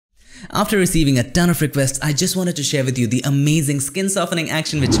After receiving a ton of requests, I just wanted to share with you the amazing skin softening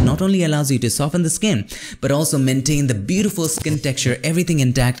action which not only allows you to soften the skin, but also maintain the beautiful skin texture, everything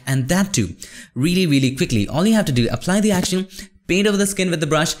intact, and that too really quickly. All you have to do, apply the action, paint over the skin with the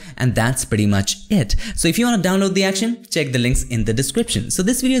brush, and that's pretty much it. So if you want to download the action, check the links in the description. So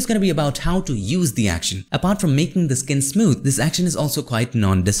this video is going to be about how to use the action. Apart from making the skin smooth, this action is also quite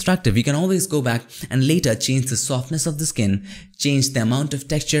non-destructive. You can always go back and later change the softness of the skin, change the amount of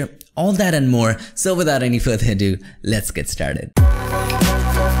texture, all that and more. So without any further ado, let's get started.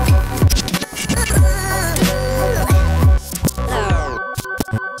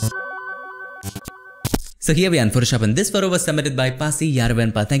 So here we are in Photoshop, and this photo was submitted by Pasi,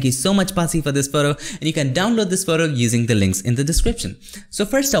 Järvenpää. Thank you so much, Pasi, for this photo, and you can download this photo using the links in the description. So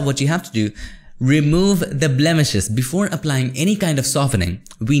first off, what you have to do, remove the blemishes. Before applying any kind of softening,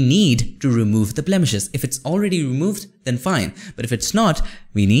 we need to remove the blemishes. If it's already removed, then fine. But if it's not,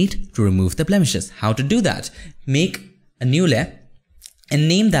 we need to remove the blemishes. How to do that? Make a new layer and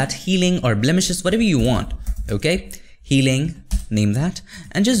name that healing or blemishes, whatever you want. Okay? Healing, name that,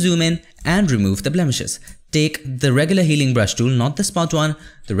 and just zoom in and remove the blemishes. Take the regular healing brush tool, not the spot one,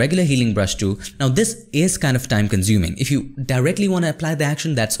 the regular healing brush tool. Now this is kind of time consuming. If you directly want to apply the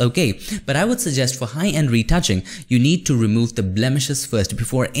action, that's okay. But I would suggest for high-end retouching, you need to remove the blemishes first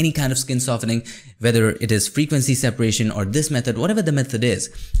before any kind of skin softening, whether it is frequency separation or this method, whatever the method is,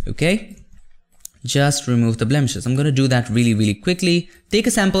 okay? Just remove the blemishes. I'm going to do that really quickly. Take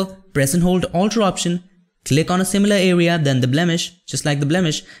a sample, press and hold Alt option, click on a similar area than the blemish, just like the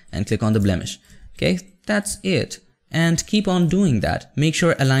blemish, and click on the blemish. Okay, that's it. And keep on doing that. Make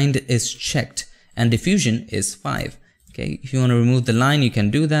sure aligned is checked and diffusion is 5. Okay, if you want to remove the line, you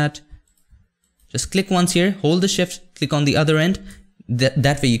can do that. Just click once here, hold the shift, click on the other end.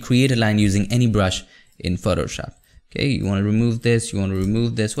 That way you create a line using any brush in Photoshop. Okay, you want to remove this, you want to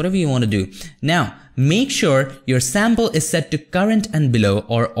remove this, whatever you want to do. Now, make sure your sample is set to current and below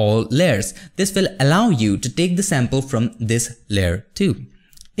or all layers. This will allow you to take the sample from this layer too.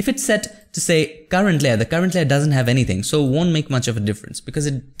 If it's set to say current layer, the current layer doesn't have anything, so it won't make much of a difference because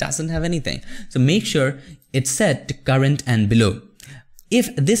it doesn't have anything. So make sure it's set to current and below.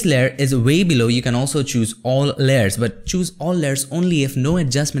 If this layer is way below, you can also choose all layers, but choose all layers only if no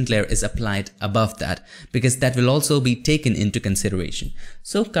adjustment layer is applied above that, because that will also be taken into consideration.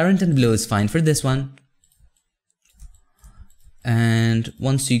 So current and below is fine for this one. And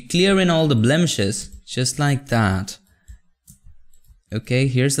once you clear in all the blemishes, just like that, okay,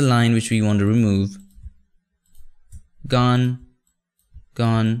 here's the line which we want to remove. Gone,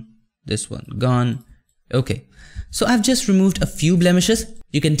 gone, this one, gone. Okay. So I've just removed a few blemishes.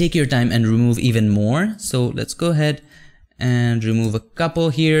 You can take your time and remove even more. So let's go ahead and remove a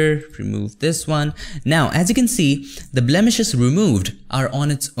couple here, remove this one. Now, as you can see, the blemishes removed are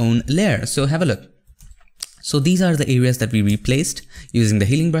on its own layer. So have a look. So these are the areas that we replaced using the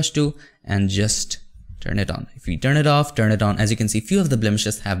healing brush tool, and just turn it on. If we turn it off, turn it on, as you can see, few of the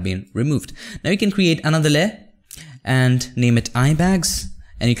blemishes have been removed. Now you can create another layer and name it eye bags,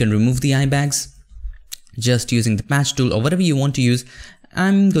 and you can remove the eye bags just using the patch tool or whatever you want to use.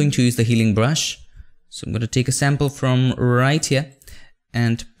 I'm going to use the healing brush. So I'm going to take a sample from right here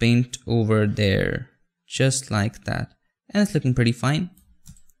and paint over there just like that. And it's looking pretty fine.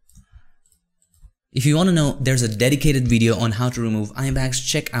 If you want to know, there's a dedicated video on how to remove eye bags.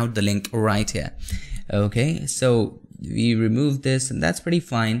 Check out the link right here. Okay, so we remove this and that's pretty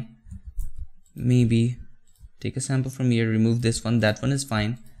fine. Maybe take a sample from here, remove this one, that one is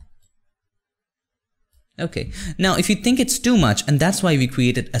fine. Okay, now if you think it's too much, and that's why we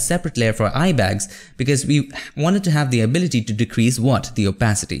created a separate layer for eye bags, because we wanted to have the ability to decrease what? The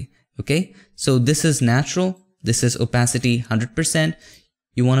opacity. Okay, so this is natural, this is opacity 100%.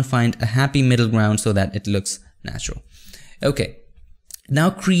 You want to find a happy middle ground so that it looks natural. Okay, now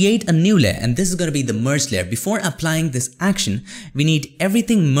create a new layer, and this is going to be the merge layer. Before applying this action, we need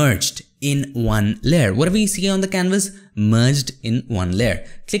everything merged in one layer. Whatever you see on the canvas, merged in one layer.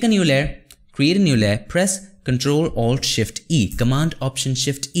 Click a new layer. Create a new layer, press Ctrl Alt Shift E, Command Option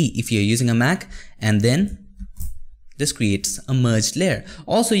Shift E if you're using a Mac, and then this creates a merged layer.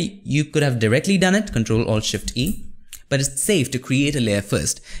 Also, you could have directly done it, Ctrl Alt Shift E, but it's safe to create a layer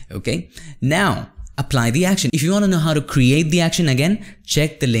first. Okay, now apply the action. If you want to know how to create the action again,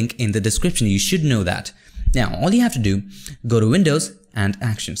 check the link in the description. You should know that. Now, all you have to do, go to Windows and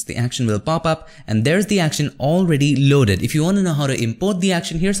Actions. The action will pop up and there's the action already loaded. If you want to know how to import the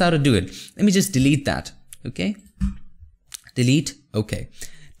action, here's how to do it. Let me just delete that. Okay. Delete. Okay.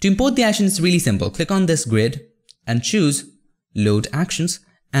 To import the action, it's really simple. Click on this grid and choose Load Actions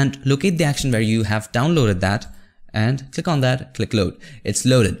and locate the action where you have downloaded that and click on that, click load. It's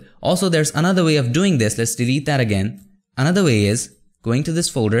loaded. Also, there's another way of doing this. Let's delete that again. Another way is going to this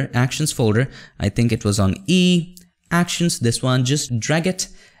folder, actions folder. I think it was on E, actions, this one, just drag it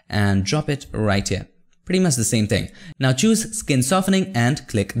and drop it right here. Pretty much the same thing. Now choose skin softening and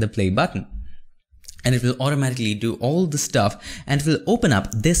click the play button. And it will automatically do all the stuff and it will open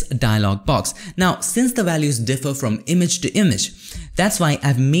up this dialog box. Now, since the values differ from image to image, that's why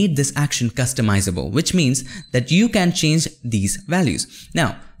I've made this action customizable, which means that you can change these values.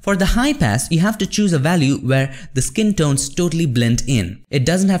 Now, for the high pass, you have to choose a value where the skin tones totally blend in. It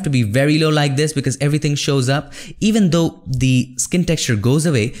doesn't have to be very low like this because everything shows up. Even though the skin texture goes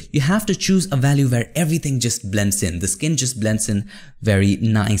away, you have to choose a value where everything just blends in. The skin just blends in very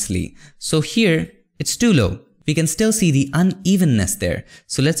nicely. So here, it's too low. We can still see the unevenness there.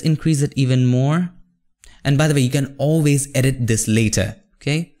 So let's increase it even more. And by the way, you can always edit this later,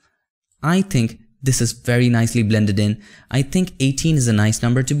 okay? I think this is very nicely blended in. I think 18 is a nice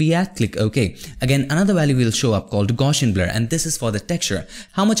number to be at. Click OK. Again, another value will show up called Gaussian blur, and this is for the texture.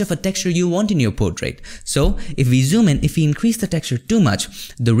 How much of a texture you want in your portrait. So if we zoom in, if we increase the texture too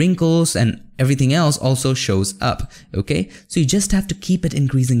much, the wrinkles and everything else also shows up. Okay, so you just have to keep it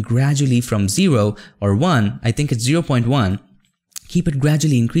increasing gradually from 0 or 1. I think it's 0.1. Keep it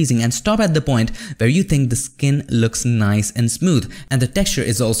gradually increasing and stop at the point where you think the skin looks nice and smooth and the texture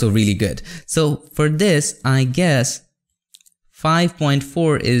is also really good. So for this, I guess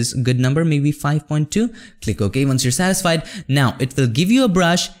 5.4 is a good number, maybe 5.2. Click OK once you're satisfied. Now it will give you a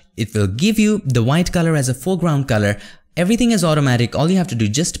brush. It will give you the white color as a foreground color. Everything is automatic. All you have to do,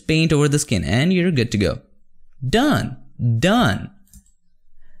 just paint over the skin and you're good to go. Done. Done.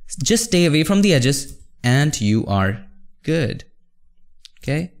 Just stay away from the edges and you are good.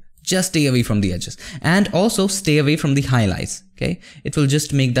 Okay, just stay away from the edges and also stay away from the highlights. Okay, it will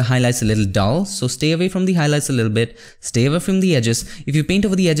just make the highlights a little dull. So stay away from the highlights a little bit, stay away from the edges. If you paint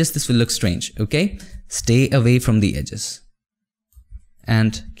over the edges, this will look strange. Okay, stay away from the edges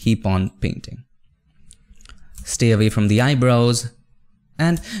and keep on painting. Stay away from the eyebrows.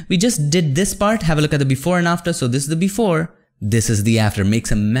 And we just did this part. Have a look at the before and after. So this is the before. This is the after.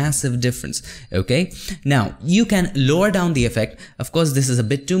 Makes a massive difference. Okay. Now you can lower down the effect. Of course, this is a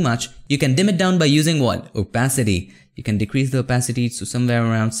bit too much. You can dim it down by using what? Opacity. You can decrease the opacity to somewhere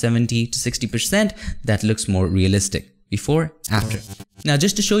around 70 to 60%. That looks more realistic. Before, after. Now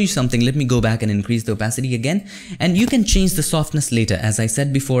just to show you something, let me go back and increase the opacity again. And you can change the softness later. As I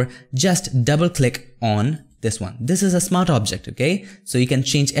said before, just double click on this one. This is a smart object. Okay. So you can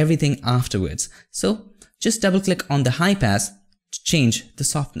change everything afterwards. So just double click on the high pass to change the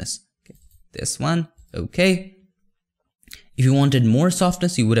softness. Okay. This one, okay. If you wanted more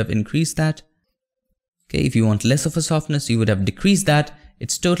softness, you would have increased that. Okay, if you want less of a softness, you would have decreased that.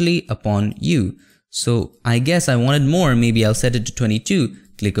 It's totally upon you. So I guess I wanted more, maybe I'll set it to 22,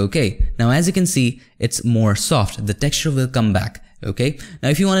 click OK. Now as you can see, it's more soft, the texture will come back. Okay, now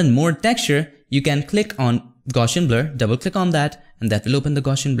if you wanted more texture, you can click on Gaussian blur, double click on that, and that will open the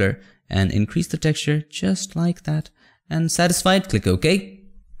Gaussian blur and increase the texture just like that. And satisfied, click OK.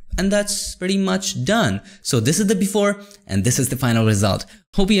 And that's pretty much done. So this is the before and this is the final result.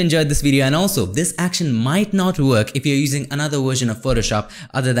 Hope you enjoyed this video, and also this action might not work if you're using another version of Photoshop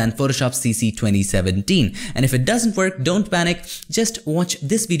other than Photoshop CC 2017. And if it doesn't work, don't panic. Just watch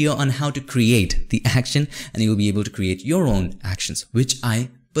this video on how to create the action and you'll be able to create your own actions, which I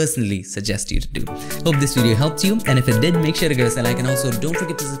personally suggest you to do. Hope this video helped you, and if it did, make sure to give us a like, and also don't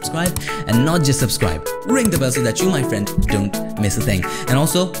forget to subscribe, and not just subscribe, ring the bell so that you, my friend, don't miss a thing. And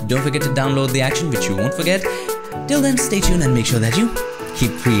also don't forget to download the action, which you won't forget. Till then, stay tuned and make sure that you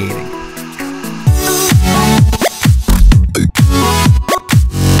keep creating.